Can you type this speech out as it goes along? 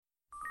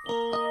Greetings,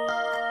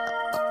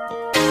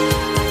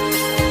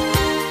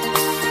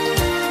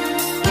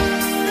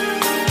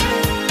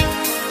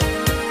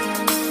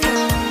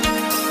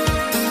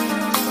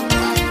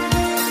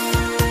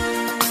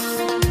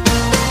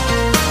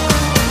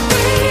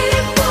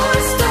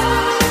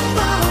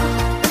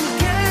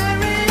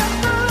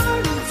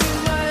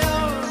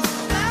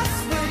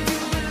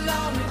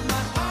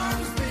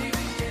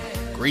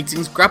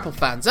 Grapple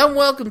fans, and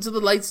welcome to the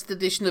latest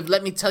edition of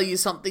Let Me Tell You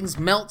Something's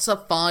Meltzer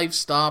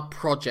 5-Star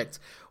Project.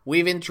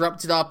 We've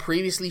interrupted our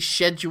previously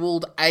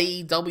scheduled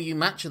AEW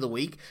match of the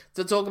week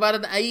to talk about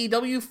an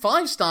AEW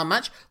 5-star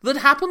match that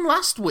happened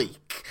last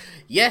week.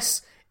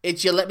 Yes,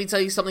 it's your Let Me Tell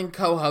You Something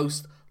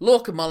co-host,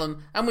 Lorcan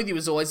Mullen, and with you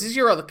as always is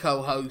your other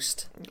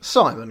co-host,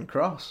 Simon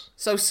Cross.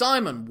 So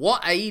Simon,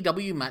 what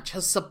AEW match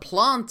has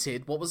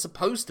supplanted what was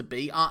supposed to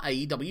be our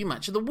AEW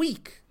match of the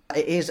week?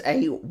 It is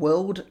a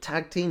World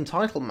Tag Team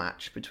title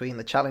match between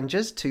the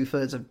challengers,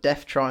 2/3 of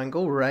Death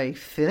Triangle, Rey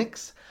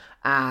Fénix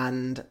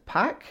and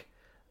Pac,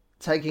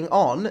 taking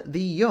on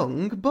the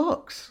Young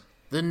Bucks.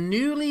 The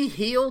newly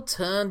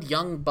heel-turned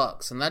Young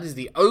Bucks, and that is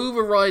the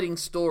overriding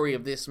story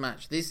of this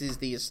match. This is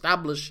the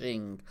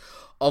establishing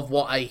of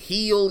what a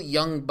heel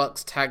Young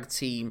Bucks tag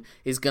team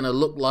is going to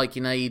look like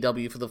in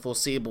AEW for the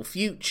foreseeable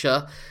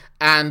future,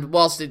 and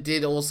whilst it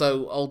did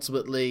also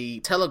ultimately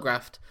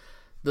telegraphed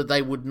that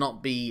they would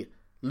not be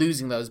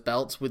losing those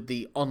belts with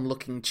the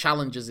onlooking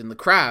challengers in the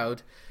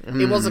crowd,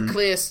 it was a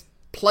clear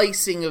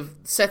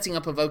setting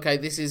up of, okay,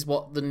 this is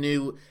what the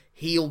new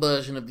heel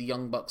version of the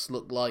Young Bucks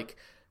look like,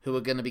 who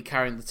are going to be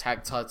carrying the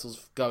tag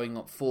titles going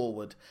up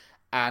forward,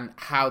 and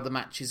how the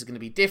matches are going to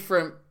be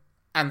different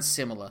and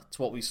similar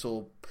to what we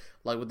saw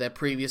like with their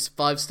previous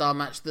 5-star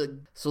match that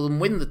saw them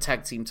win the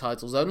tag team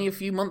titles only a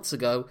few months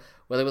ago,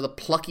 where they were the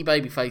plucky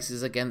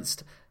babyfaces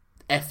against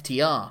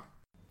FTR.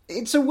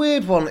 It's a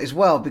weird one as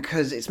well,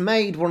 because it's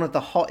made one of the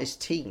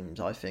hottest teams,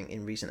 I think,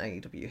 in recent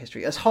AEW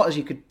history. As hot as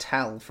you could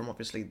tell from,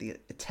 obviously, the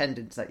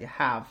attendance that you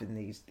have in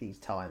these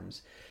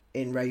times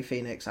in Rey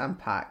Fénix and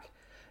Pac.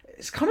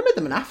 It's kind of made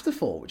them an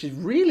afterthought, which is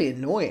really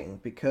annoying,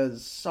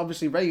 because,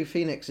 obviously, Rey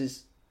Fénix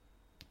is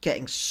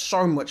getting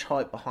so much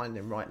hype behind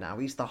him right now.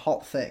 He's the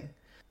hot thing.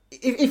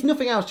 If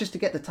nothing else, just to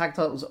get the tag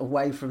titles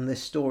away from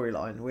this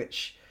storyline,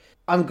 which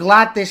I'm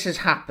glad this has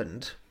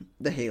happened,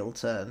 the heel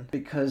turn,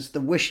 because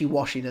the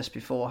wishy-washiness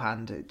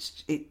beforehand,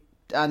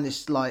 and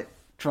this like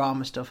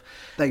drama stuff,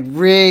 they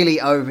really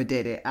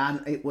overdid it,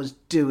 and it was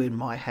doing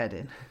my head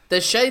in.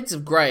 There's shades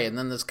of grey, and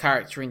then there's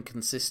character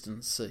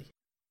inconsistency.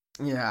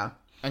 Yeah.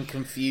 And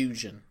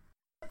confusion.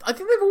 I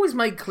think they've always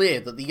made clear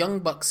that the Young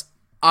Bucks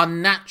are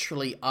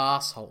naturally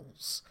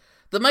arseholes.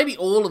 That maybe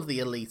all of the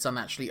Elite are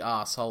naturally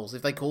arseholes,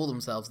 if they call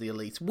themselves the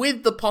Elite,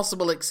 with the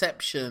possible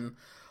exception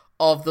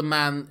of the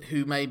man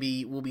who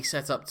maybe will be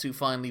set up to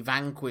finally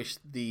vanquish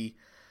the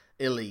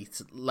Elite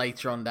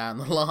later on down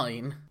the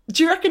line.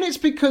 Do you reckon it's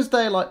because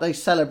they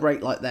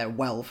celebrate like their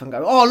wealth and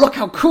go, oh, look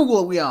how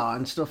cool we are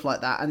and stuff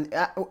like that, and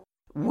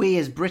we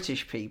as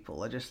British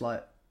people are just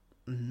like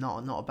not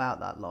about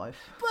that life?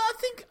 But I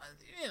think,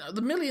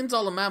 the $1 Million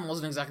Man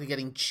wasn't exactly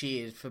getting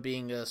cheered for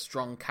being a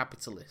strong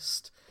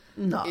capitalist.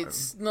 No.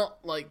 It's not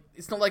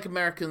like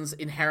Americans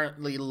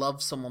inherently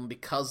love someone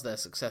because they're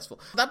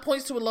successful. That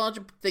points to a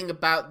larger thing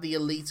about the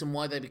Elite and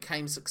why they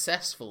became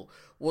successful,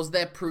 was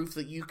their proof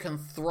that you can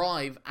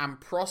thrive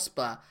and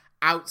prosper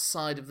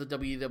outside of the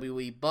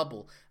WWE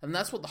bubble. And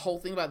that's what the whole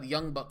thing about the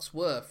Young Bucks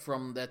were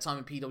from their time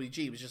in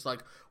PWG. It was just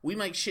like, we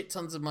make shit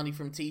tons of money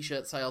from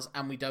t-shirt sales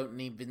and we don't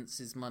need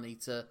Vince's money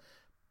to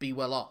be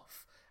well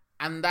off.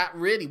 And that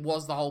really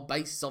was the whole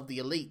basis of the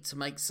Elite, to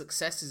make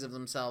successes of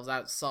themselves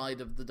outside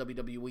of the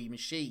WWE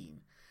machine.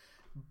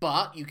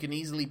 But you can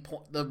easily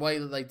the way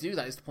that they do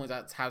that is to point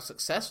out how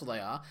successful they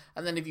are,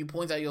 and then if you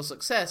point out your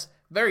success,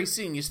 very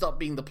soon you stop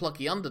being the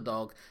plucky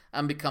underdog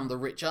and become the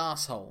rich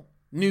arsehole.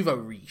 Nouveau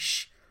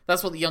riche.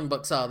 That's what the Young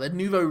Bucks are. They're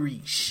nouveau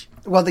riche.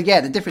 Well, the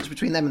difference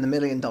between them and the $1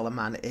 Million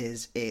Man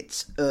is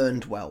it's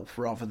earned wealth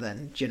rather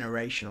than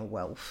generational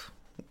wealth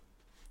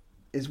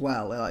as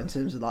well, in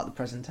terms of like the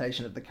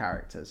presentation of the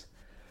characters.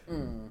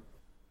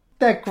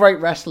 They're great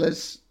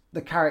wrestlers.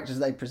 The characters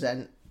they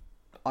present,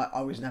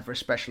 I was never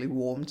especially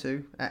warm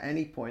to at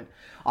any point.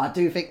 I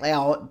do think they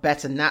are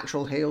better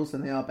natural heels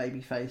than they are baby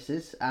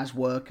faces as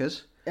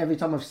workers. Every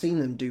time I've seen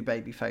them do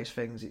babyface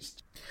things, it's...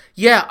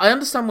 Yeah, I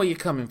understand where you're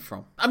coming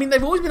from. I mean,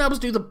 they've always been able to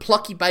do the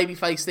plucky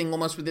babyface thing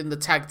almost within the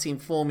tag team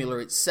formula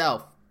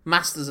itself.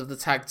 Masters of the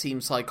tag team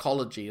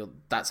psychology,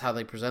 that's how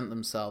they present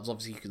themselves.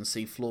 Obviously, you can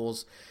see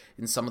flaws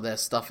in some of their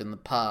stuff in the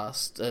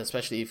past,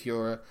 especially if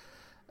you're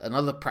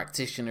another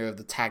practitioner of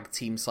the tag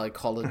team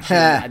psychology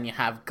and you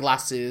have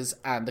glasses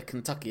and a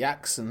Kentucky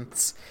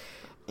accent.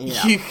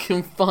 Yeah. You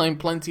can find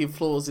plenty of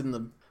flaws in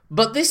them.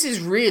 But this is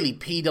really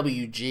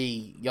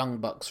PWG Young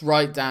Bucks,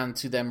 right down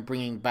to them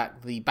bringing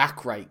back the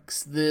back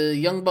rakes. The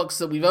Young Bucks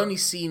that we've only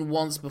seen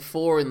once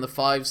before in the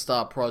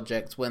 5-Star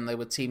Project when they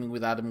were teaming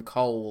with Adam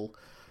Cole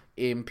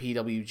in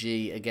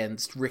PWG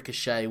against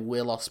Ricochet,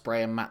 Will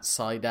Ospreay and Matt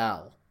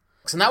Sydal.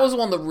 And that was the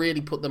one that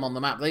really put them on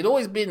the map. They'd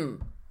always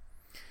been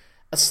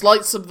a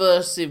slight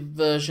subversive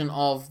version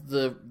of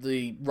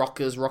the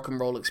Rockers Rock and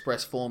Roll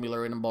Express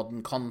formula in a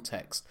modern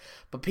context.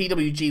 But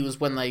PWG was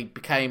when they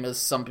became, as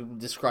some people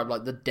describe,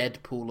 like the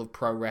Deadpool of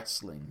pro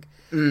wrestling.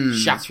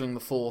 Shattering the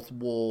fourth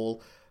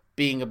wall,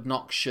 being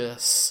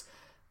obnoxious,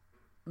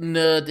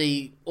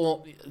 nerdy,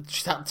 or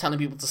telling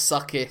people to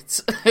suck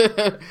it,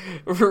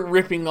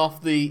 ripping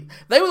off the...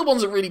 They were the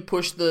ones that really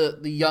pushed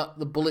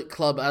the Bullet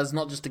Club as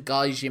not just a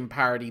Gaijin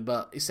parody,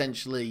 but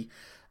essentially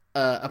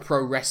a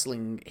pro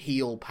wrestling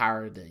heel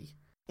parody.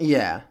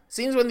 Yeah.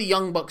 Seems when the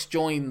Young Bucks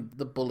joined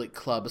the Bullet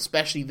Club,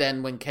 especially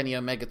then when Kenny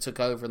Omega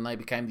took over and they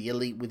became the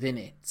elite within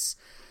it,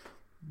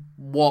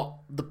 what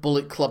the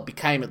Bullet Club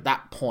became at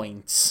that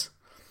point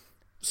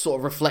sort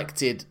of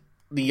reflected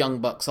the Young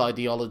Bucks'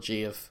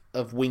 ideology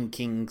of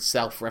winking,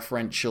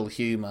 self-referential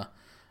humour.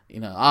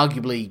 You know,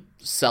 arguably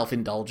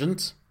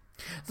self-indulgent.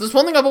 There's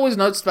one thing I've always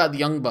noticed about the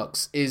Young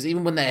Bucks is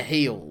even when they're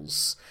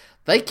heels,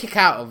 they kick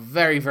out of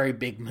very, very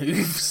big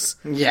moves.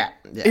 Yeah.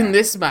 In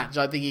this match,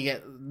 I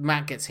think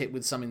Matt gets hit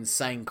with some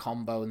insane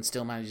combo and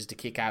still manages to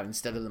kick out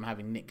instead of them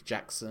having Nick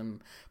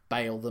Jackson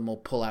bail them or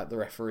pull out the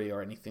referee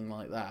or anything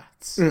like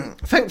that.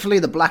 Thankfully,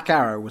 the Black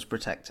Arrow was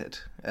protected,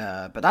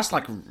 but that's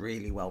like a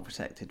really well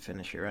protected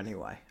finisher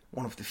anyway.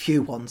 One of the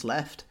few ones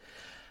left.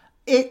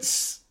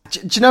 It's...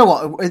 Do you know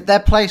what? Their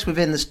place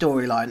within the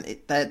storyline,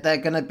 they're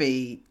going to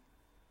be...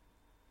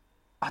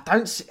 I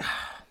don't see...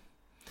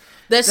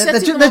 They're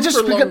setting them up for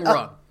a long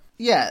run.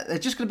 Yeah, they're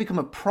just going to become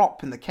a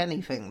prop in the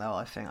Kenny thing, though,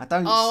 I think.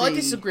 I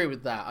disagree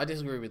with that.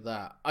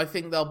 I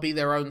think they'll be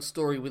their own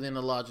story within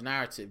a large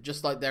narrative,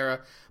 just like there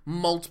are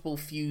multiple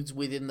feuds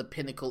within the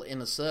Pinnacle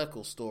Inner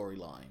Circle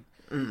storyline.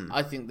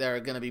 I think there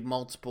are going to be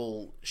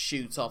multiple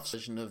shoot-offs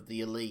of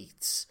the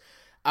Elites.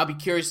 I'll be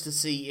curious to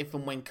see if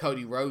and when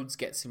Cody Rhodes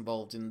gets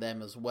involved in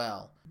them as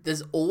well.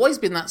 There's always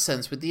been that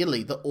sense with the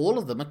Elite that all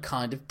of them are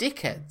kind of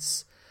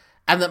dickheads.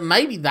 And that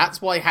maybe that's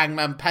why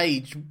Hangman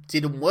Page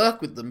didn't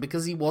work with them,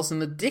 because he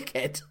wasn't a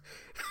dickhead.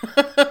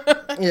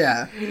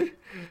 Yeah.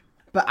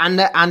 But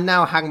and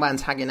now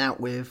Hangman's hanging out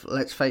with,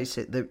 let's face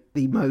it,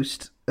 the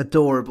most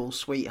adorable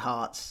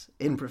sweethearts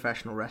in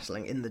professional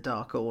wrestling in the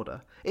Dark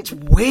Order. It's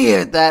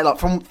weird there, like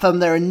from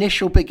their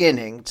initial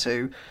beginning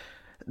to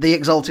the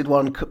Exalted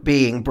One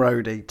being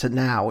Brody to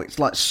now. It's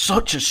like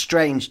such a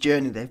strange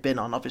journey they've been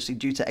on, obviously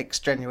due to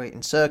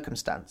extenuating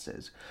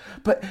circumstances.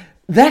 But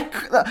they're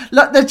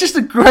just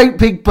a great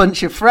big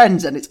bunch of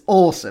friends, and it's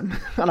awesome,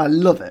 and I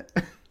love it.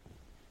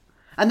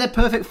 And they're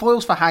perfect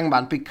foils for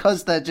Hangman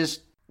because they're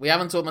just... We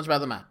haven't talked much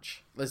about the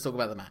match. Let's talk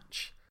about the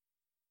match.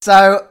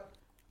 So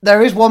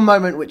there is one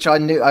moment which I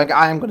knew...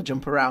 I am going to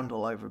jump around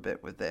all over a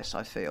bit with this,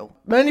 I feel.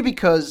 Mainly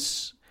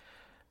because...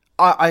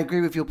 I agree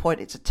with your point.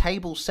 It's a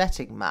table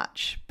setting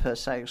match per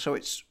se. So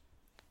it's,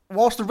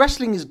 whilst the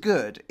wrestling is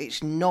good,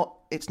 it's not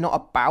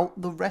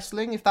about the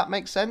wrestling, if that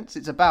makes sense.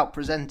 It's about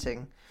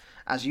presenting,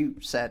 as you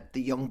said,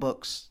 the Young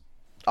Bucks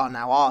are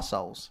now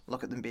arseholes.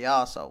 Look at them be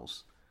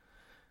arseholes.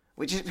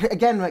 Which is,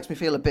 again, makes me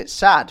feel a bit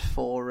sad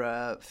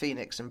for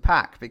Phoenix and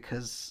Pac,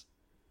 because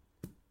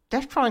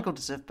Death Triangle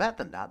deserved better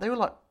than that. They were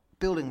like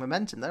building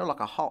momentum. They were like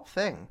a hot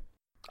thing.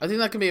 I think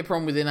that can be a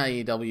problem within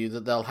AEW,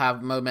 that they'll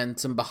have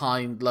momentum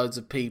behind loads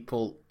of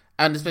people,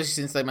 and especially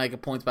since they make a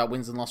point about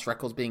wins and loss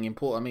records being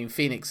important. I mean,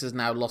 Phoenix has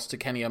now lost to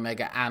Kenny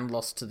Omega and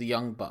lost to the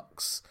Young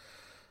Bucks.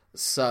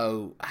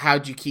 So how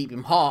do you keep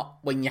him hot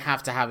when you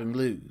have to have him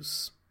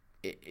lose?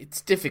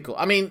 It's difficult.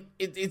 I mean,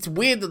 it's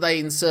weird that they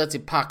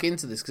inserted Pac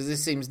into this, because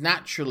this seems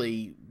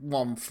naturally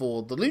one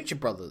for the Lucha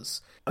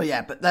Brothers. Oh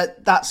yeah, but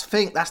that's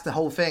the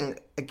whole thing.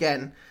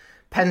 Again,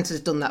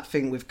 Penta's done that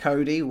thing with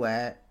Cody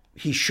where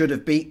he should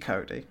have beat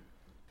Cody.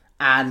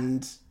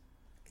 And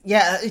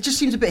yeah, it just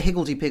seems a bit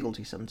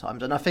higgledy-piggledy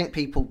sometimes. And I think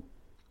people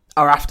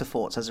are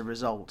afterthoughts as a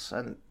result.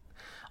 And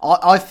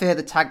I fear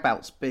the tag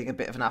belts being a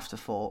bit of an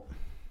afterthought.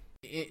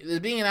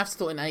 There's being an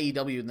afterthought in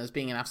AEW and there's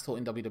being an afterthought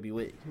in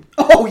WWE.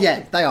 Oh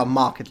yeah, they are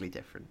markedly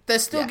different. They're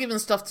still given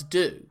stuff to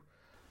do.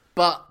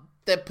 But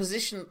their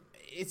position,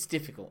 it's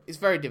difficult. It's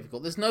very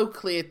difficult. There's no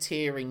clear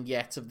tiering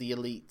yet of the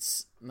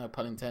elites, no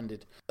pun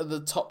intended.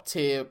 The top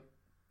tier...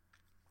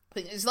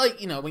 It's like,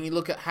 you know, when you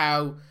look at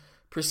how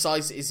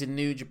precise it is in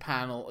New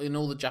Japan or in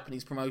all the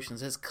Japanese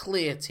promotions, there's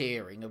clear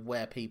tiering of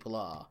where people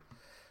are.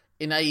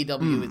 In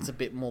AEW, it's a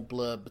bit more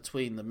blurred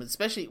between them,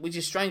 especially, which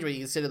is strange when you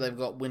consider they've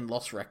got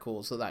win-loss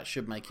records, so that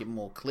should make it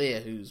more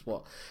clear who's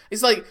what.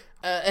 It's like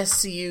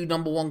SCU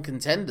 #1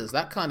 contenders.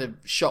 That kind of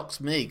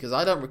shocks me, because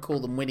I don't recall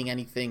them winning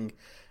anything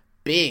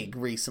big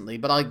recently,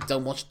 but I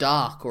don't watch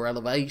Dark or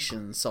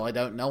Elevation, so I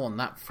don't know on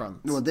that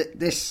front. Well,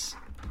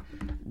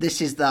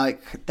 this is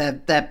like their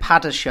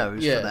padder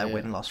shows for their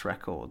win-loss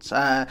records,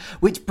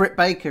 which Britt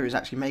Baker is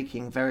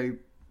actually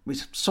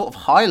was sort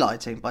of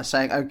highlighting by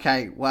saying,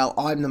 okay, well,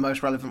 I'm the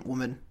most relevant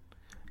woman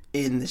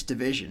in this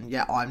division,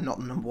 yet I'm not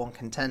the #1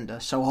 contender,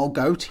 so I'll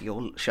go to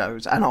your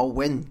shows and I'll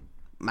win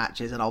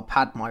matches and I'll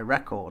pad my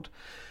record.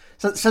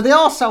 So they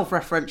are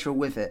self-referential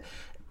with it.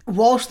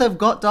 Whilst they've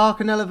got Dark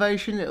and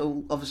Elevation,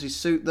 it'll obviously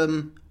suit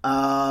them.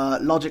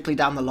 Logically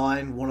down the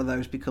line, one of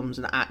those becomes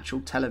an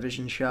actual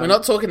television show. We're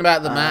not talking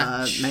about the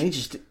match.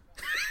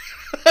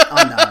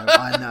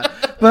 I know.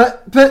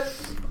 But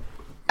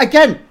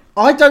again,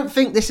 I don't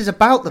think this is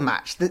about the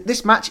match.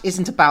 This match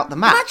isn't about the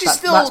match. The match is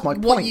still that's my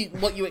point.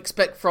 What you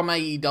expect from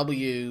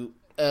AEW,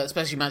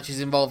 especially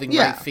matches involving Rey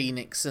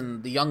Fénix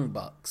and the Young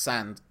Bucks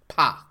and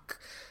Pac.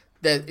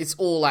 It's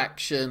all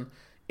action,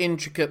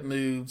 intricate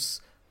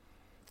moves,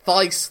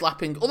 thigh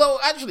slapping. Although,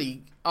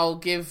 actually, I'll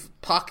give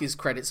Pac his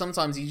credit.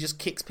 Sometimes he just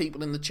kicks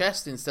people in the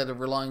chest instead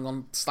of relying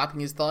on slapping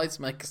his thighs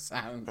to make a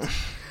sound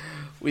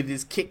with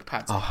his kick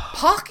pads.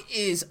 Pac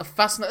is a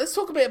fascinating... Let's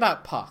talk a bit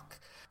about Pac.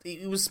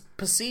 He was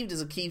perceived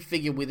as a key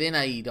figure within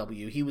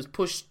AEW. He was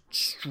pushed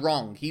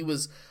strong. He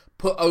was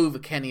put over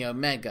Kenny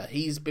Omega.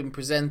 He's been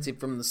presented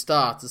from the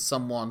start as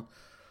someone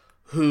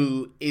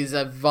who is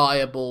a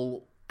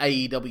viable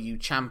AEW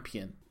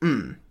champion.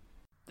 And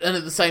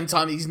at the same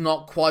time, he's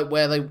not quite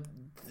where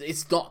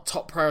it's not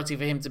top priority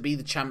for him to be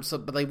the champ,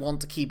 but they want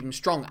to keep him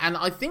strong. And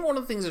I think one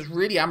of the things that's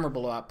really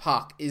admirable about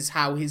Pac is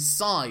how his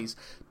size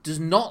does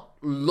not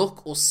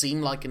look or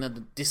seem like a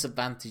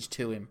disadvantage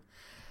to him.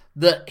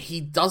 That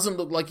he doesn't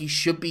look like he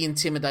should be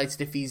intimidated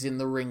if he's in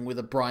the ring with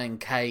a Brian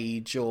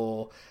Cage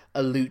or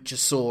a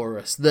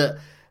Luchasaurus.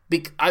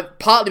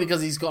 Partly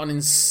because he's got an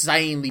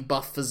insanely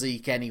buff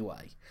physique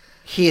anyway.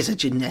 He is a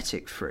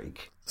genetic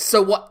freak.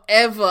 So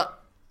whatever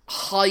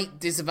height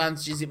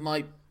disadvantages it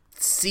might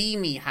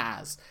seem he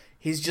has,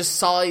 his just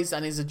size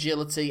and his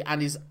agility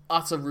and his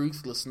utter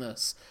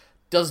ruthlessness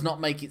does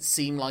not make it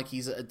seem like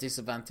he's at a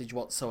disadvantage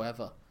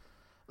whatsoever.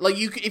 Like,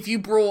 if you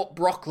brought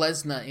Brock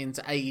Lesnar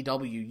into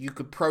AEW, you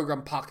could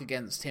program Pac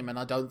against him, and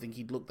I don't think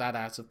he'd look that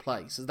out of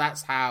place. So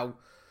that's how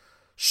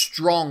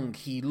strong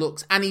he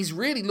looks. And he's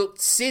really looked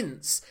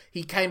since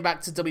he came back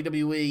to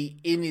WWE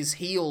in his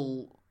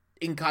heel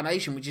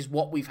incarnation, which is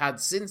what we've had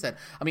since then.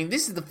 I mean,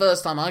 this is the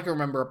first time I can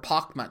remember a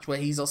Pac match where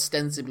he's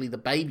ostensibly the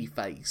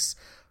babyface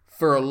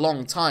for a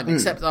long time,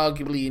 except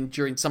arguably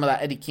during some of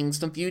that Eddie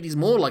Kingston feud. He's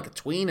more like a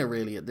tweener,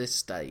 really, at this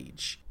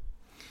stage.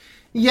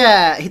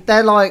 Yeah,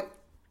 they're like...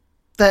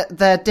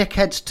 They're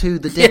dickheads to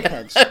the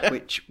dickheads,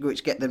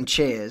 which get them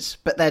cheers,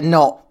 but they're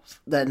not.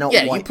 They're not.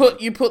 Yeah, white.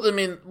 you put them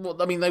in.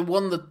 I mean, they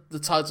won the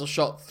title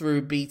shot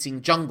through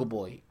beating Jungle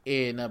Boy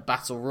in a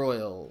battle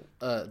royal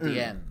at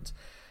the end,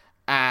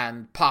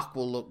 and Pac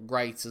will look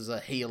great as a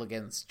heel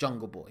against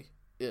Jungle Boy,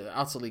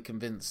 utterly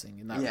convincing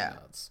in that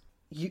regards.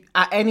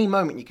 At any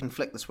moment you can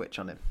flick the switch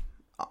on him.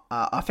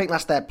 I think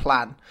that's their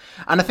plan,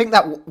 and I think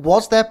that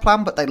was their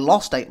plan, but they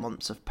lost 8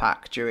 months of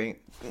Pac during.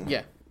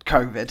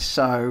 COVID,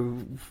 so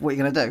what are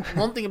you going to do?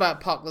 One thing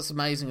about Pac that's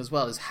amazing as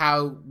well is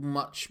how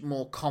much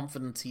more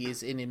confident he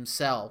is in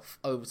himself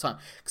over time.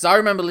 Because I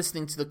remember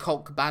listening to the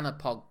Colt Cabana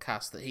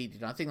podcast that he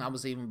did. I think that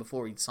was even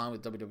before he'd signed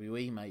with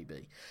WWE,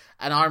 maybe.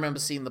 And I remember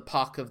seeing the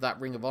Pac of that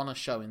Ring of Honor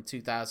show in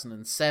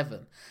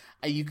 2007.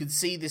 And you could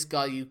see this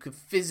guy who could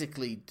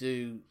physically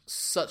do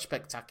such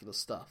spectacular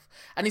stuff.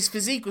 And his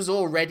physique was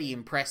already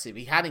impressive.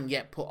 He hadn't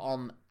yet put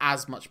on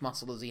as much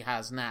muscle as he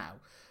has now.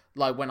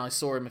 Like when I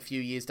saw him a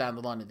few years down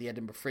the line at the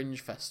Edinburgh Fringe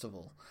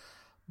Festival.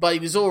 But he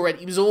was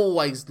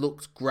always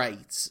looked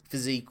great,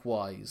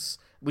 physique-wise,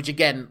 which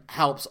again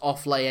helps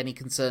offlay any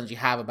concerns you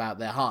have about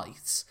their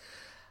heights.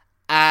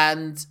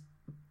 And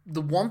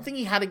the one thing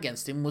he had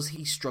against him was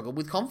he struggled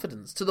with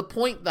confidence, to the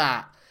point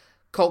that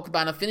Colt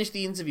Cabana finished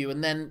the interview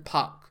and then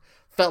Pac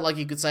felt like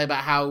he could say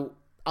about how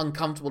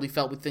uncomfortable he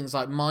felt with things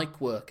like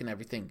mic work and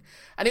everything.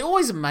 And it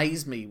always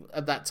amazed me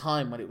at that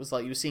time when it was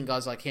like you were seeing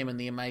guys like him and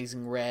the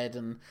Amazing Red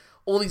and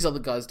all these other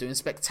guys doing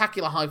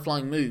spectacular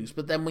high-flying moves,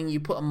 but then when you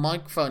put a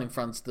microphone in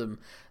front of them,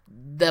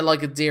 they're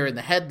like a deer in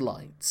the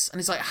headlights. And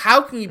it's like,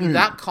 how can you be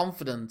that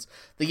confident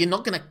that you're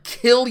not going to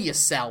kill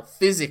yourself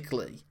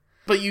physically,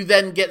 but you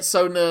then get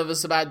so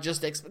nervous about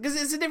just...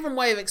 because it's a different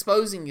way of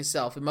exposing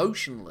yourself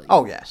emotionally.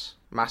 Oh, yes.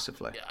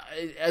 Massively.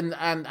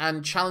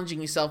 And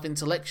challenging yourself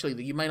intellectually,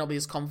 that you may not be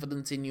as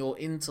confident in your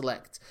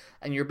intellect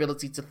and your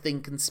ability to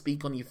think and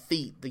speak on your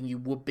feet than you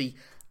would be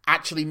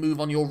actually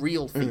move on your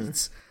real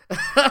feet.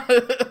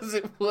 As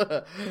it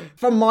were.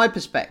 From my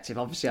perspective,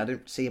 obviously I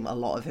don't see a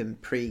lot of him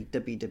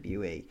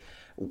pre-WWE.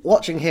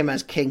 Watching him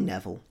as King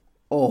Neville,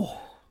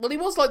 well, he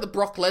was like the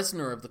Brock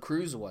Lesnar of the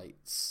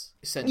cruiserweights,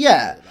 essentially.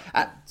 Yeah,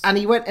 and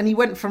he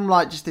went from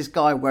like just this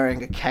guy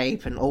wearing a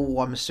cape and I'm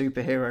a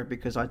superhero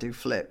because I do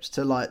flips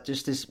to like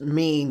just this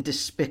mean,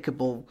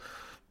 despicable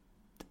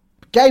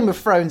Game of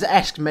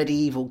Thrones-esque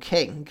medieval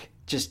king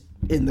just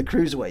in the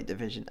cruiserweight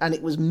division, and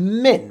it was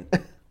mint.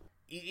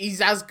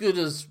 He's as good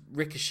as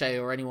Ricochet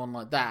or anyone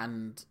like that,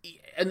 and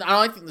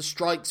I think the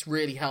strikes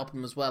really help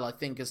him as well. I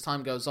think as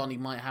time goes on, he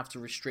might have to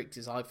restrict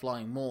his high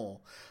flying more,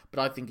 but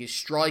I think his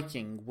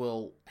striking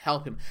will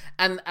help him.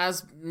 And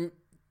as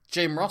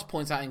Jim Ross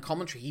points out in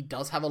commentary, he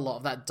does have a lot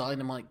of that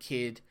Dynamite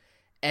Kid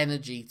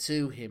energy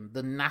to him,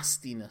 the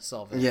nastiness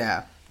of it.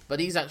 Yeah. But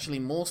he's actually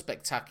more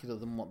spectacular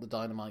than what the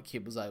Dynamite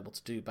Kid was able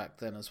to do back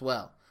then as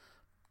well.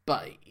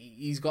 But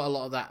he's got a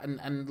lot of that,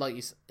 and like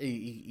you said,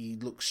 he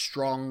looks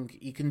strong.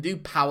 He can do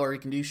power, he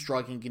can do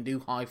striking, he can do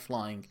high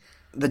flying.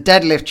 The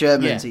deadlift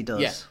Germans he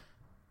does. Yeah.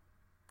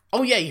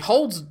 Oh yeah, he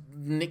holds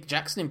Nick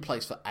Jackson in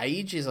place for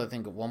ages, I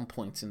think, at one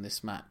point in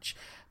this match.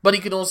 But he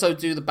can also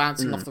do the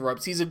bouncing off the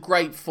ropes. He's a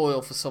great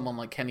foil for someone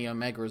like Kenny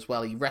Omega as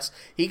well.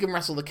 He can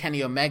wrestle the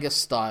Kenny Omega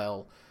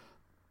style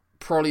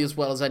probably as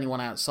well as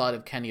anyone outside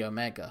of Kenny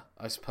Omega,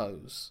 I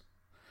suppose.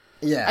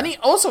 Yeah. And he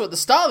also, at the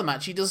start of the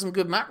match, he does some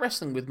good mat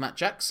wrestling with Matt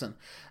Jackson.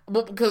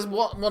 But because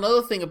one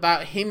other thing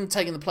about him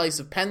taking the place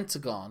of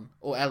Pentagon,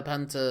 or El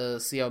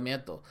Pentacio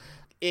Miedo,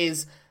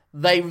 is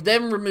they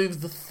then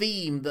removed the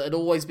theme that had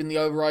always been the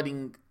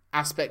overriding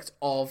aspect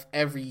of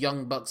every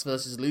Young Bucks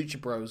versus Lucha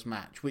Bros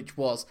match, which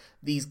was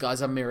these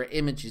guys are mirror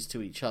images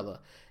to each other,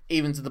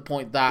 even to the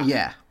point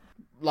that,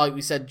 like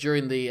we said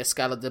during the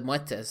Escala de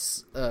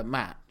Muertes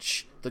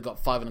match that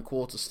got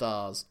 5.25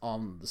 stars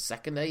on the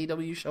second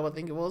AEW show, I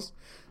think it was,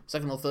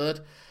 second or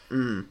third,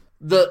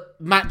 that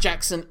Matt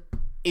Jackson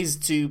is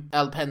to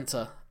El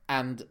Penta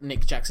and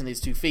Nick Jackson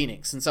is to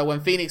Phoenix. And so when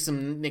Phoenix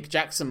and Nick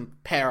Jackson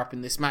pair up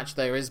in this match,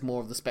 there is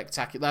more of the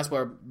spectacular. That's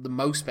where the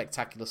most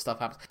spectacular stuff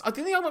happens. I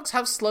think the Young Bucks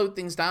have slowed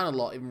things down a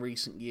lot in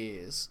recent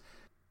years.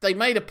 They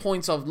made a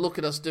point of, look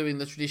at us doing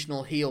the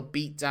traditional heel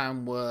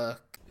beatdown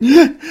work.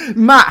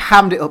 Matt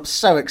hammed it up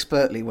so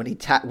expertly when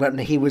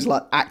he was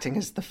like acting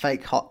as the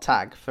fake hot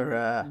tag for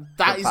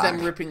that is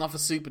them ripping off a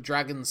Super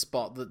Dragon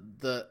spot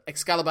that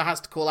Excalibur has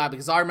to call out,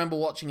 because I remember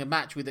watching a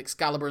match with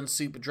Excalibur and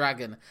Super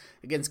Dragon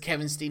against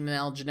Kevin Steen and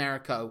El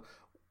Generico,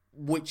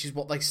 which is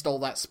what they stole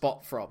that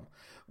spot from,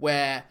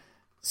 where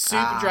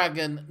Super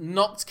Dragon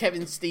knocked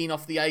Kevin Steen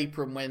off the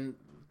apron when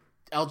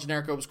El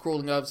Generico was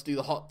crawling over to do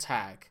the hot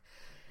tag.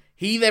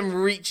 He then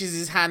reaches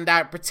his hand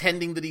out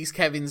pretending that he's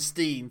Kevin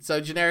Steen.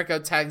 So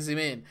Generico tags him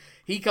in.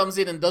 He comes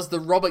in and does the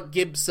Robert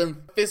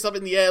Gibson fist up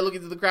in the air,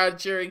 looking to the crowd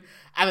cheering,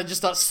 and then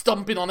just starts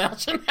stomping on El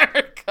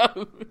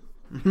Generico.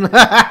 So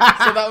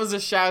that was a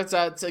shout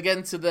out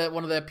to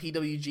one of their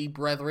PWG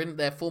brethren,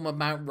 their former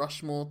Mount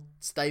Rushmore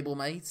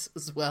stablemate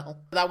as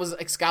well. That was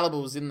Excalibur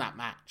was in that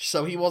match,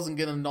 so he wasn't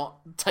going to not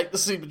take the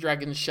Super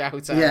Dragon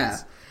shout out. Yeah.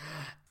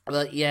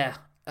 But yeah.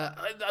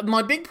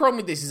 My big problem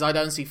with this is I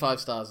don't see 5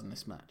 stars in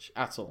this match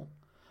at all.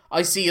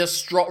 I see a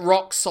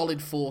rock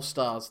solid 4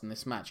 stars in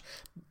this match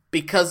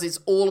because it's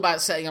all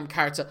about setting up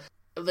character.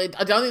 I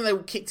don't think they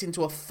were kicked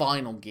into a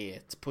final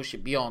gear to push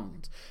it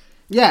beyond.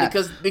 Yeah,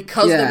 because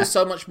there was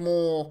so much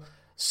more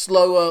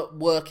slower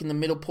work in the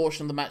middle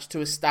portion of the match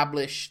to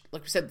establish.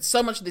 Like we said,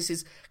 so much of this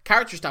is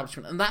character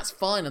establishment, and that's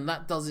fine, and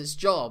that does its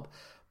job.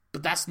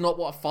 But that's not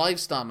what a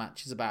 5-star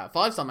match is about. A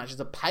 5-star match is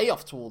a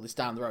payoff to all this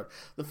down the road.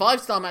 The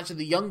 5-star match of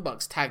the Young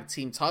Bucks tag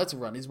team title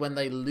run is when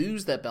they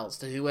lose their belts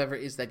to whoever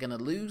it is they're going to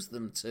lose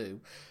them to.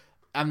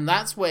 And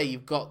that's where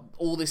you've got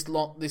all this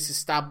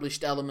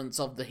established elements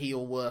of the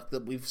heel work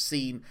that we've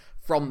seen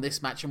from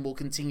this match and will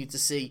continue to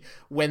see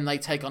when they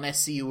take on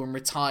SCU and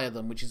retire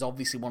them, which is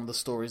obviously one of the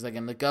stories they're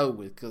going to go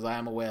with, because I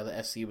am aware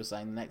that SCU was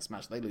saying the next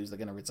match they lose, they're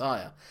going to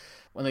retire.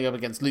 When they go up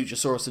against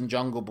Luchasaurus and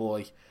Jungle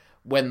Boy,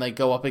 when they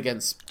go up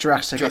against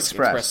Jurassic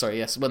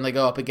Express. When they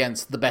go up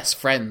against the Best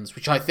Friends,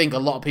 which I think a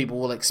lot of people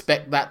will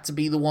expect that to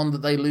be the one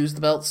that they lose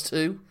the belts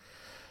to.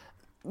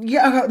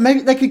 Yeah, maybe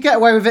they could get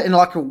away with it in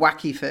like a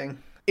wacky thing.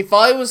 If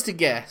I was to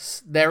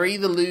guess, they're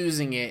either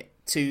losing it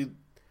to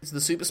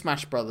the Super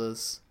Smash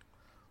Brothers,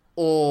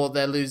 or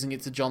they're losing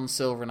it to John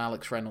Silver and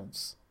Alex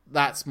Reynolds.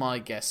 That's my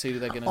guess, who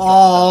they're going to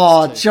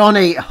drop the belts to.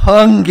 Johnny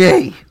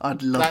Hungy!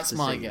 I'd love That's to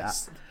my see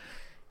guess. that.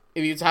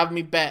 If you were to have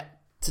me bet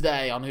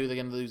today on who they're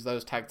going to lose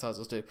those tag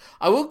titles to,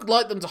 I would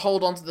like them to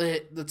hold on to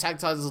the tag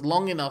titles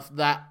long enough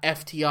that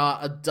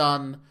FTR are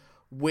done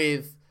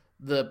with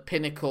the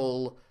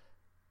Pinnacle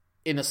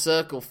Inner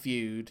Circle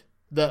feud.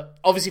 That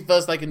obviously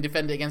first they can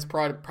defend it against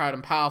Proud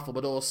and Powerful,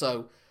 but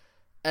also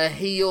a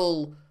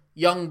heel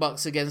Young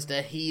Bucks against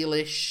a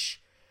heelish,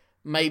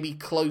 maybe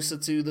closer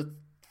to the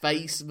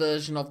face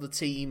version of the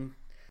team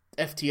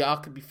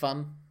FTR could be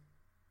fun.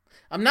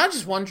 I'm now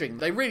just wondering,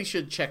 they really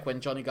should check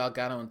when Johnny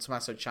Gargano and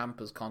Tommaso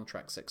Ciampa's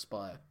contracts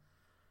expire.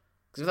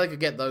 Because if they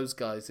could get those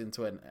guys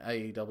into an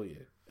AEW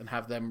and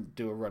have them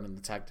do a run in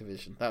the tag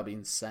division, that would be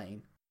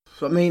insane.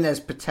 So, I mean,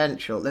 there's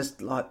potential. Let's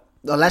not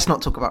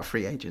talk about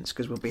free agents,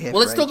 because we'll be here.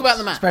 Well, let's talk about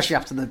the match. Especially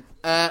after the...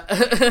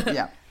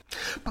 Yeah.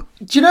 But,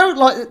 do you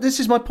know,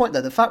 this is my point,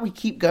 though. The fact we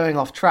keep going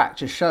off track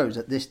just shows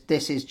that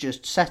this is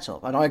just set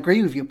up. And I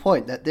agree with your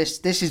point that this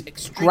is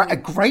a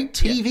great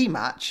TV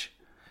match.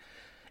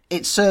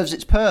 It serves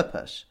its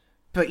purpose.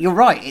 But you're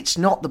right, it's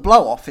not the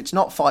blow-off. It's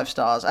not 5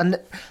 stars. And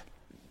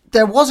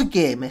there was a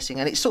gear missing,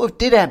 and it sort of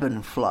did ebb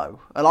and flow.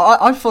 And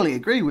I fully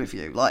agree with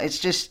you. Like, it's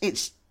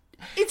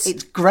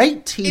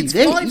great TV. It's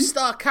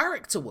 5-star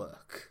character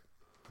work.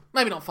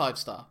 Maybe not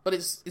 5-star, but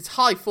it's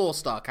high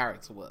 4-star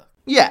character work.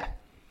 Yeah.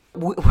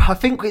 I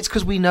think it's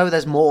because we know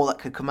there's more that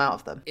could come out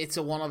of them. It's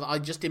I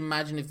just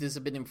imagine if this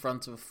had been in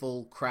front of a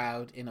full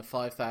crowd in a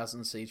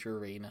 5,000-seater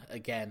arena,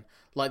 again,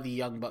 like the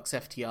Young Bucks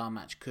FTR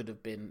match could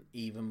have been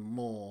even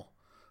more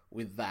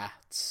with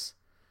that.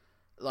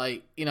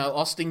 Like, you know,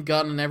 Austin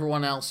Gunn and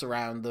everyone else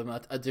around them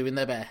are doing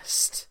their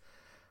best.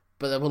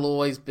 But there will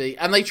always be...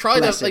 And they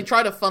tried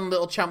a fun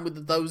little chant with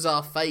the "Those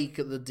Are Fake"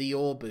 at the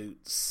Dior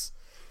boots.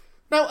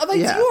 Now, are they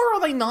Dior or are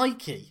they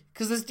Nike?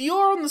 Because there's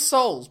Dior on the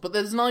soles, but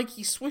there's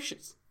Nike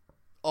swishes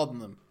on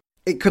them.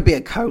 It could be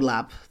a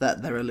collab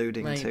that they're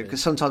alluding to, Maybe.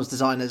 because sometimes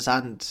designers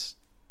and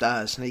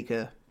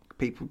sneaker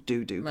people do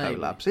Maybe.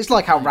 collabs. It's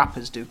like how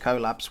rappers do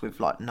collabs with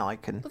like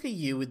Nike and... Look at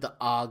you with the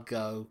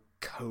Argo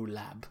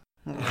collab.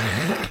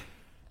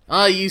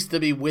 I used to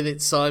be with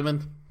it,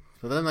 Simon,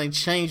 but then they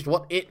changed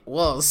what it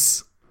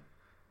was.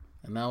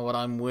 And now what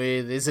I'm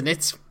with isn't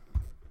it.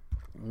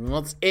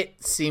 What's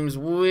it seems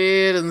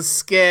weird and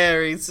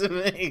scary to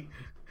me.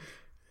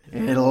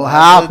 It'll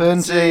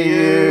happen to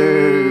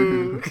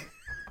you.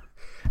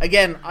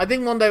 Again, I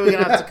think one day we're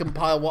going to have to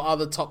compile what are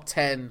the top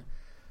 10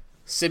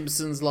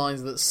 Simpsons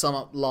lines that sum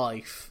up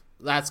life.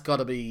 That's got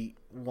to be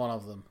one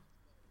of them.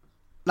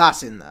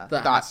 That's in there.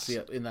 That's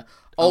in there.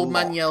 Old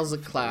man yells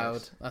at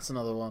cloud. That's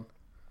another one.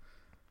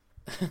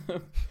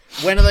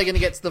 When are they going to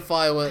get to the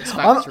fireworks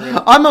factory?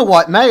 I'm a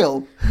white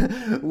male.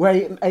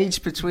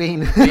 Aged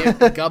between...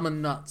 Gum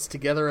and nuts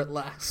together at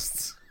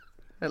last.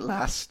 At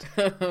last.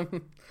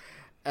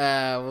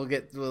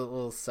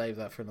 We'll save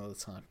that for another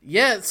time.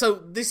 Yeah, so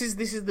this is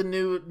the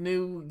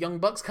new Young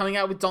Bucks coming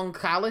out with Don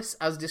Callis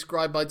as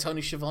described by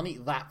Tony Schiavone.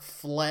 That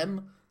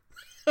phlegm.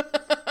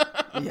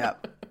 Yeah.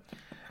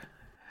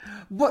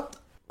 What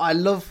I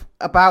love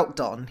about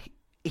Don,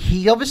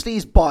 he obviously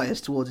is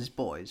biased towards his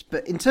boys,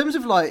 but in terms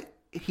of like,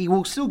 he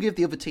will still give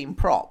the other team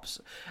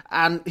props,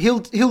 and he'll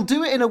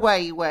do it in a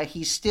way where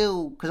he's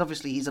still, because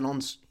obviously he's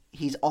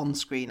on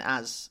screen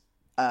as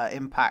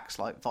Impact's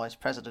like vice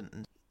president,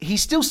 and he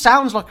still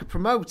sounds like a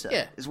promoter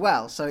as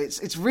well. So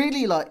it's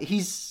really like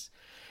he's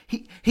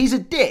a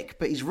dick,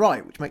 but he's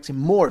right, which makes him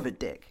more of a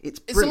dick.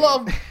 It's a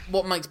lot of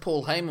what makes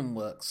Paul Heyman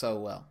work so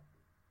well,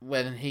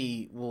 when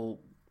he will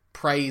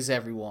praise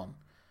everyone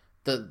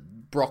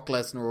that Brock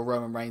Lesnar or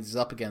Roman Reigns is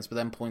up against, but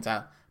then point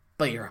out,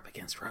 but you're up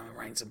against Roman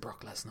Reigns and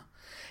Brock Lesnar.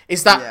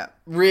 It's that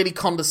really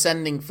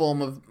condescending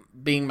form of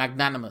being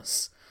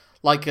magnanimous.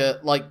 Like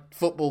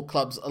football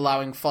clubs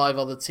allowing 5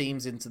 other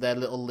teams into their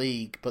little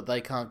league, but they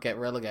can't get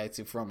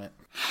relegated from it.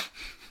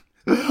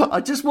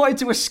 I just wanted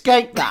to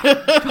escape that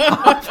for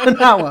half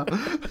an hour.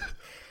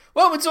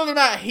 Well, we're talking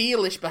about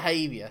heelish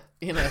behaviour,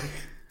 you know.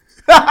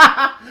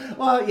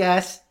 Well,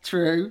 yes,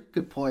 true.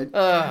 Good point.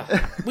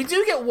 We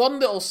do get one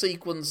little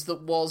sequence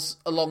that was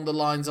along the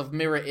lines of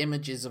mirror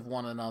images of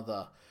one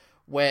another,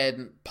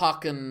 when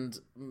Puck and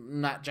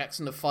Matt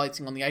Jackson are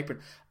fighting on the apron.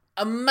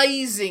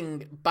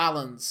 Amazing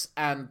balance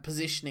and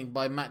positioning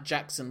by Matt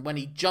Jackson when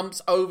he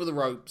jumps over the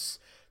ropes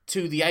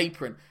to the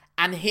apron,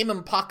 and him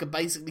and Puck are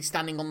basically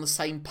standing on the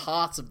same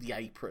part of the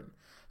apron.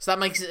 So that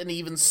makes it an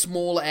even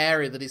smaller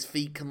area that his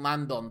feet can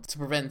land on to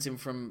prevent him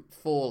from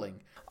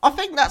falling. I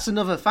think that's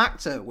another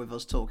factor with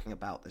us talking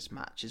about this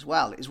match as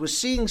well, is we're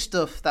seeing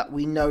stuff that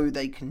we know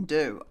they can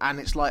do, and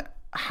it's like,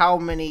 how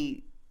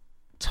many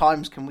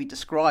times can we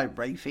describe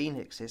Rey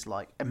Fenix's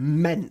like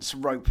immense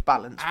rope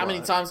balance? How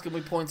many times can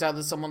we point out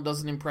that someone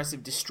does an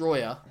impressive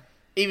destroyer,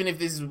 even if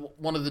this is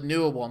one of the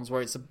newer ones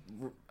where it's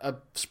a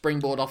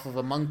springboard off of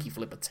a monkey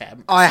flip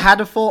attempt? I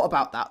had a thought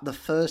about that the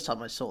first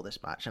time I saw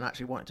this match, and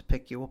actually wanted to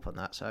pick you up on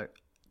that. So,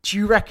 do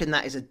you reckon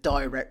that is a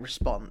direct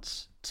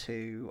response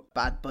to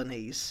Bad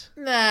Bunny's?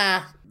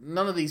 Nah,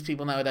 none of these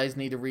people nowadays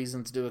need a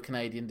reason to do a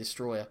Canadian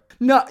destroyer.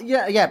 No,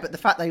 yeah, but the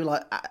fact they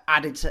like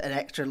added an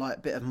extra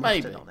like bit of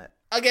mustard on it.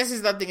 I guess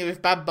it's that thing of,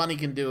 if Bad Bunny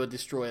can do a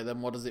destroyer,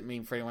 then what does it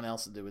mean for anyone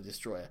else to do a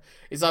destroyer?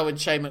 It's like when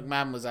Shane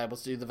McMahon was able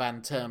to do the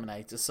Van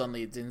Terminator,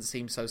 suddenly it didn't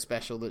seem so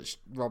special that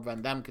Rob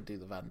Van Dam could do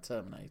the Van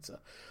Terminator.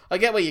 I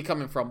get where you're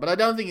coming from, but I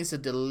don't think it's a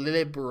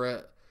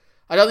deliberate...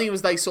 I don't think it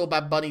was they saw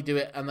Bad Bunny do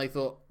it and they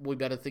thought, we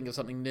better think of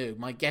something new.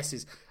 My guess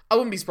is, I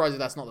wouldn't be surprised if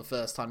that's not the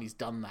first time he's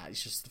done that.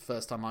 It's just the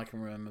first time I can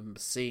remember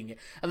seeing it.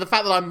 And the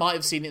fact that I might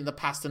have seen it in the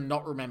past and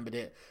not remembered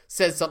it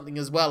says something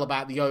as well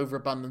about the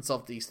overabundance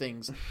of these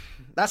things.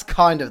 That's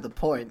kind of the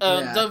point.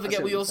 Don't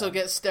forget, we also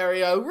get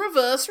stereo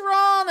reverse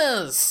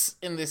Ranas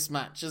in this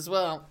match as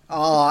well.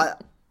 Oh,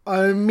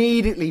 I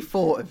immediately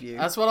thought of you.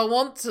 That's what I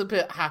want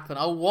to happen.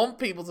 I want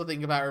people to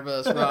think about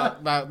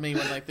about me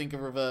when they think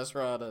of reverse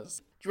Ranas.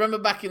 Do you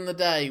remember back in the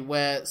day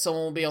where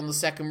someone would be on the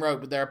second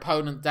rope with their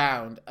opponent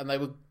down and they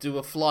would do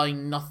a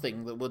flying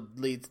nothing that would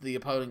lead to the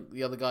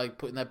other guy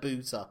putting their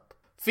boot up?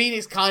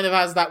 Phoenix kind of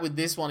has that with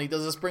this one. He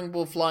does a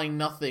springboard flying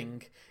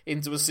nothing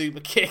into a super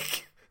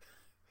kick.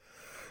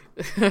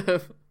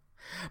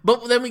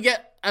 But then we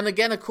get, and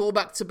again, a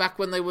callback to back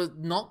when they were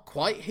not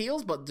quite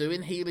heels, but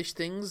doing heelish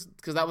things,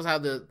 because that was how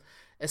the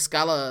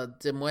Escala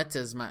de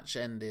Muertes match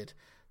ended.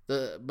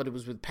 But it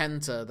was with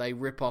Penta. They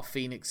rip off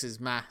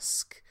Phoenix's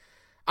mask.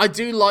 I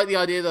do like the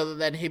idea, though, that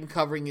then him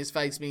covering his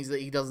face means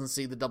that he doesn't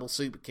see the double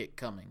super kick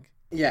coming.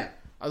 Yeah.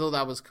 I thought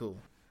that was cool.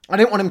 I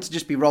didn't want him to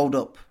just be rolled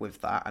up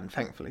with that, and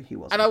thankfully he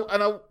wasn't.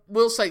 And I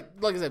will say,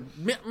 like I said,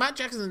 Matt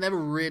Jackson has never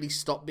really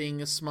stopped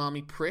being a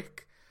smarmy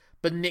prick,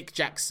 but Nick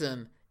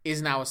Jackson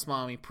is now a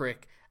smarmy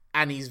prick,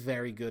 and he's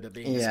very good at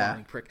being a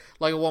smarmy prick.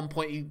 Like at one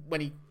point,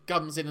 when he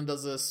comes in and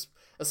does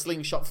a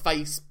slingshot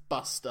face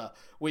buster,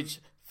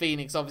 which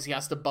Phoenix obviously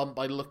has to bump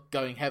by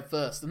going head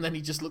first, and then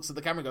he just looks at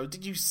the camera and goes,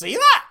 "Did you see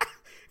that?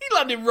 He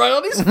landed right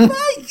on his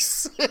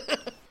face."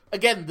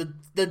 Again,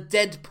 the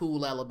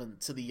Deadpool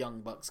element to the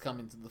Young Bucks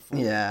coming to the fore.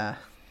 Yeah.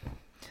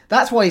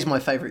 That's why he's my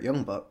favourite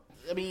Young Buck.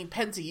 I mean,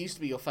 Penta used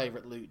to be your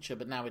favourite Lucha,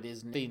 but now it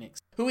is Phoenix,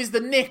 who is the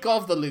Nick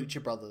of the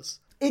Lucha Brothers.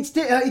 It's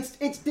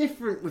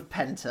different with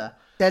Penta.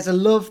 There's a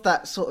love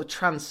that sort of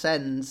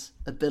transcends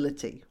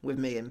ability with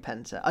me in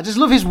Penta. I just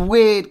love his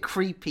weird,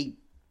 creepy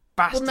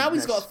bastardness. Well, now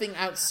he's got a thing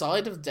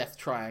outside of Death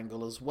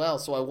Triangle as well,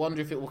 so I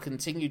wonder if it will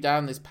continue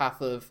down this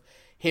path of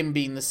him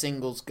being the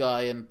singles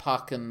guy and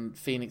Puck and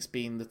Phoenix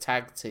being the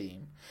tag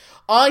team.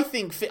 I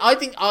think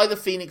either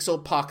Phoenix or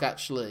Puck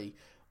actually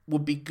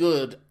would be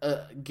good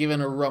given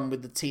a run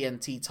with the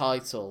TNT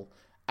title,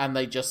 and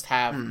they just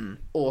have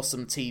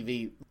awesome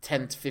TV,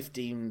 10 to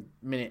 15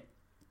 minute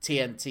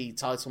TNT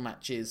title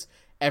matches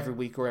every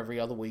week or every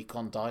other week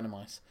on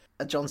Dynamite.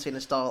 A John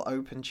Cena style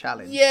open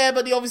challenge. Yeah,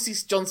 but obviously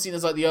John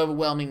Cena's like the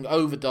overwhelming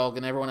overdog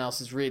and everyone else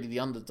is really the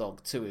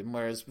underdog to him,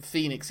 whereas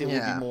Phoenix it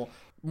would be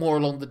more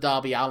along the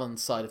Darby Allin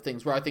side of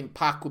things, where I think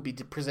Pac would be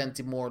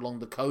presented more along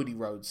the Cody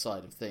Rhodes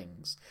side of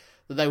things.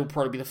 That they would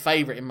probably be the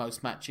favourite in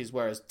most matches,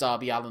 whereas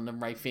Darby Allin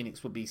and Rey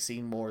Fenix would be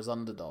seen more as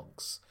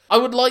underdogs. I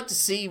would like to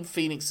see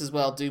Phoenix as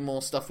well do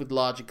more stuff with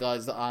larger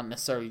guys that aren't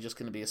necessarily just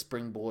going to be a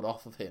springboard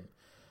off of him.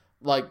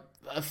 Like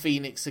a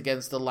Phoenix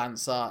against a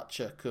Lance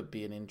Archer could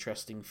be an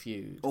interesting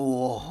feud.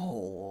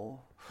 Or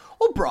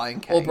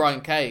Brian Cage. Or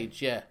Brian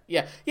Cage, yeah.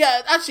 Yeah,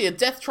 actually a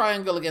Death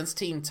Triangle against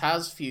Team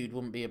Taz feud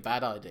wouldn't be a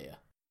bad idea.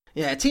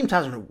 Yeah, Team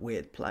Taz are in a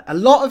weird place. A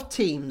lot of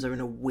teams are in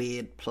a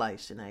weird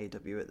place in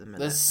AEW at the minute.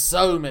 There's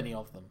so many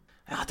of them.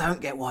 I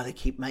don't get why they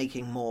keep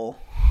making more.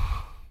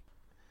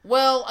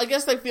 Well, I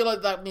guess they feel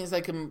like that means they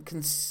can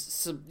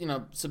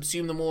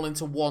subsume them all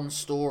into one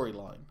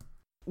storyline.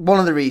 One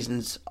of the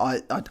reasons, I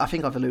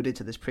think I've alluded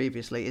to this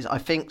previously, is I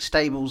think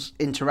stables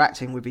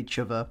interacting with each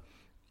other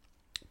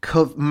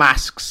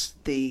masks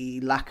the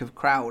lack of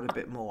crowd a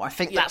bit more. I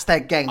think that's their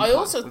game plan. I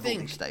also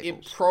think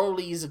it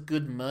probably is a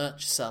good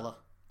merch seller.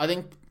 I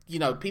think,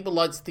 people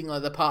like to think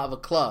like they're part of a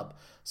club.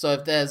 So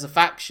if there's a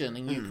faction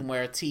and you can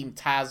wear a Team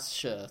Taz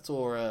shirt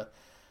or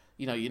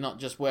you're not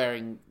just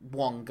wearing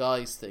one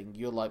guy's thing,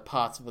 you're like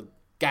part of a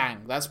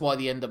gang. That's why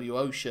the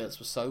NWO shirts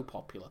were so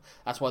popular.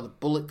 That's why the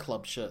Bullet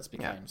Club shirts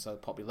became so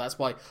popular. That's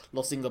why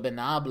Los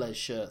Ingobernables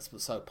shirts were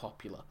so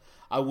popular.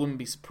 I wouldn't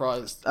be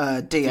surprised.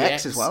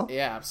 DX as well.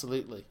 Yeah,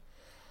 absolutely.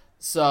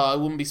 So I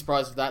wouldn't be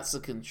surprised if that's a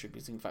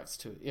contributing factor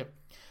to it.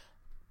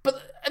 Yeah.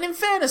 And in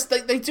fairness,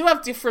 they do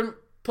have different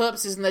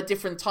purposes and they're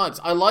different types.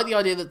 I like the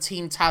idea that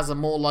Team Taz are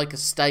more like a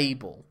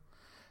stable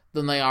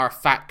than they are a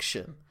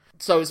faction.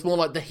 So it's more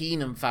like the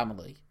Heenan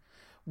family.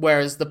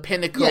 Whereas the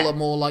Pinnacle are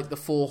more like the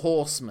Four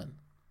Horsemen.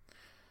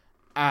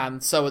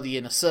 And so are the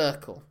Inner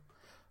Circle.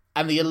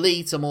 And the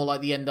Elite are more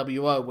like the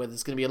NWO, where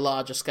there's going to be a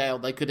larger scale.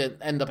 They could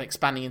end up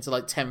expanding into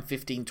like 10,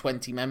 15,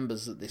 20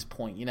 members at this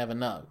point. You never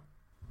know.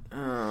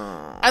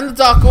 And the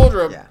Dark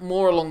Order are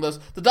more along those.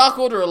 The Dark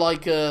Order are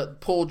like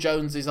Paul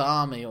Jones's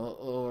Army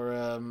or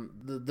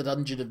the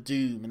Dungeon of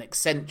Doom, an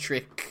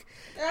eccentric,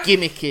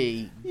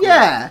 gimmicky.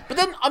 Yeah. But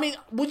then, I mean,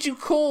 would you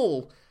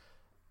call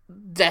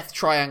Death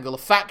Triangle a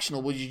faction,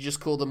 or would you just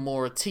call them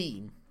more a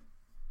team?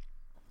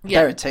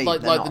 Yeah, they're a team.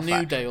 Like the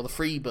New Day or the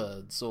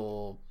Freebirds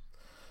or...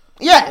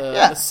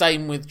 Yeah.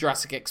 Same with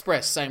Jurassic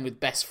Express, same with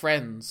Best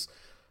Friends.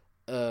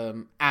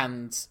 And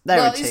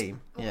they're a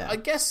team. Yeah. I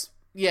guess,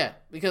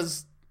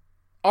 because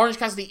Orange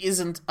Cassidy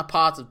isn't a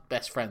part of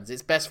Best Friends.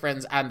 It's Best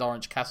Friends and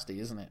Orange Cassidy,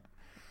 isn't it?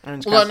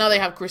 Although now they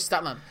have Chris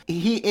Statlander.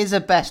 He is a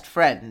best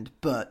friend,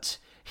 but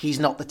he's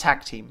not the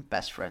tag team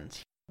best friend.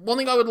 One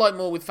thing I would like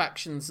more with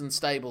factions and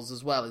stables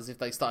as well is if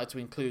they started to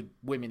include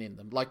women in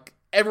them. Like,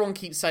 everyone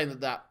keeps saying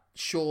that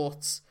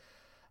short...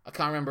 I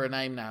can't remember her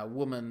name now, a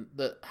woman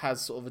that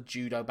has sort of a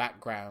judo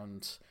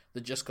background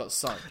that just got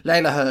signed.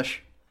 Layla Hirsch.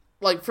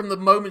 Like, from the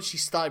moment she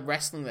started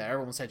wrestling there,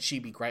 everyone said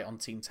she'd be great on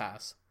Team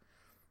Taz.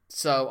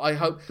 So I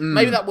hope...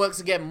 Maybe that works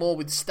again more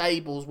with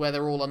stables where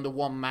they're all under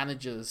one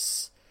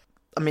manager's...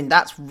 I mean,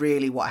 that's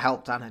really what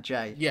helped Anna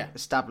Jay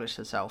establish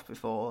herself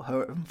before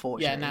her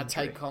unfortunate Yeah, now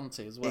injury. Tay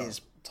Conti as well.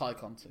 Ty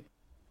Conti.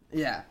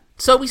 Yeah.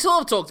 So we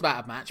sort of talked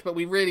about a match, but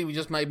we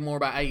just made more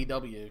about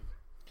AEW.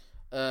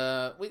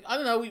 I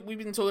don't know, we've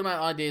been talking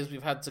about ideas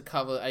we've had to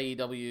cover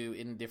AEW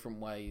in different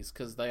ways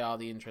because they are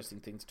the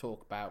interesting thing to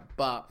talk about,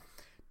 but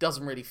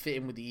doesn't really fit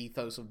in with the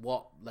ethos of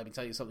what Let Me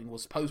Tell You Something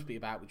was supposed to be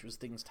about, which was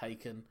things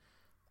taken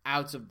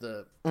out of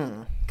the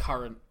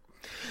current...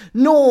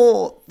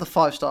 Nor the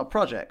 5-Star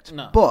Project.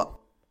 No. But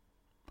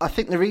I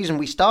think the reason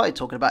we started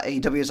talking about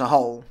AEW as a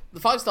whole... The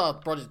 5-Star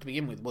Project to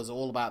begin with was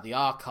all about the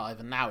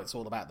archive, and now it's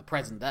all about the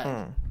present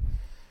day.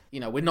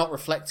 We're not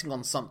reflecting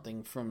on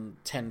something from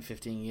 10,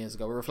 15 years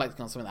ago. We're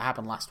reflecting on something that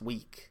happened last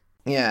week.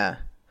 Yeah.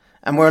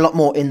 And we're a lot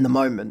more in the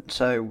moment,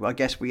 so I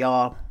guess we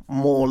are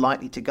more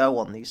likely to go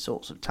on these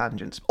sorts of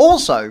tangents.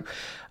 Also,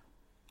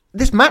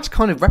 this match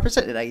kind of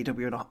represented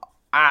AEW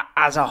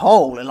as a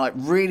whole, and like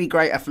really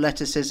great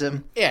athleticism.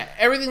 Yeah,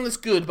 everything that's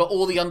good, but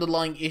all the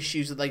underlying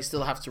issues that they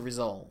still have to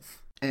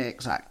resolve.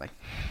 Exactly.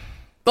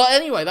 But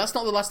anyway, that's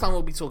not the last time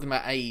we'll be talking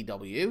about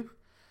AEW.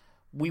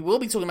 We will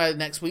be talking about it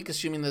next week,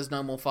 assuming there's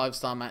no more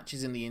 5-star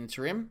matches in the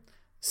interim.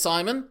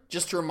 Simon,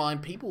 just to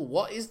remind people,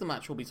 what is the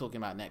match we'll be talking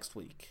about next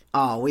week?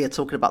 We are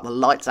talking about the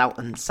Lights Out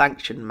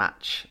Unsanctioned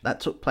match that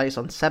took place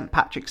on St.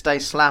 Patrick's Day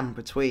Slam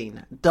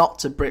between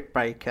Dr.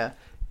 Brickbreaker,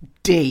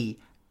 DMD,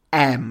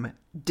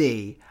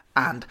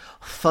 and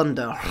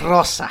Thunder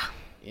Rosa.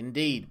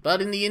 Indeed.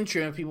 But in the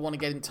interim, if people want to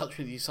get in touch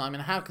with you,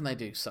 Simon, how can they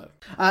do so?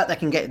 They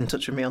can get in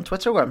touch with me on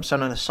Twitter, where I'm so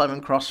known as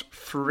Simon Cross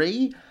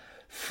Free.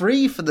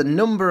 Free for the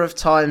number of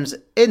times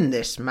in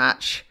this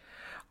match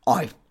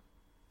I've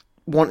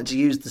wanted to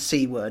use the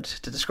C word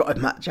to describe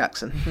Matt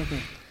Jackson.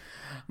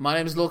 My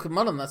name is Lorcan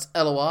Mullen. That's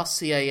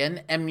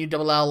LORCANMULLAN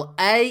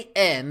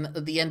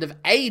at the end of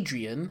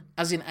Adrian,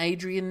 as in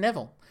Adrian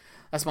Neville.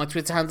 That's my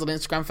Twitter handle,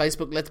 Instagram,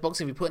 Facebook,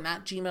 Letterboxd. If you put an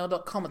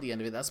 @gmail.com at the end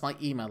of it, that's my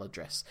email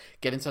address.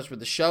 Get in touch with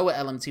the show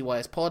at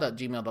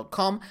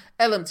lmtyspod@gmail.com.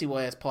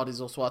 lmtyspod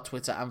is also our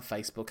Twitter and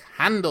Facebook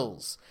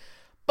handles.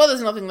 But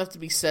there's nothing left to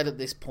be said at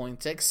this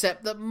point,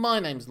 except that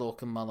my name's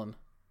Lorcan Mullen.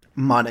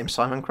 My name's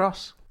Simon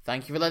Cross.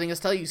 Thank you for letting us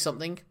tell you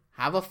something.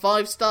 Have a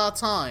 5-star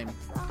time.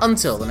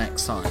 Until the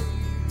next time.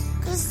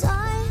 'Cause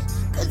I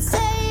could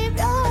save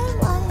your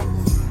life.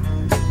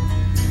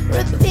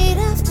 Repeat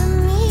after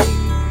me.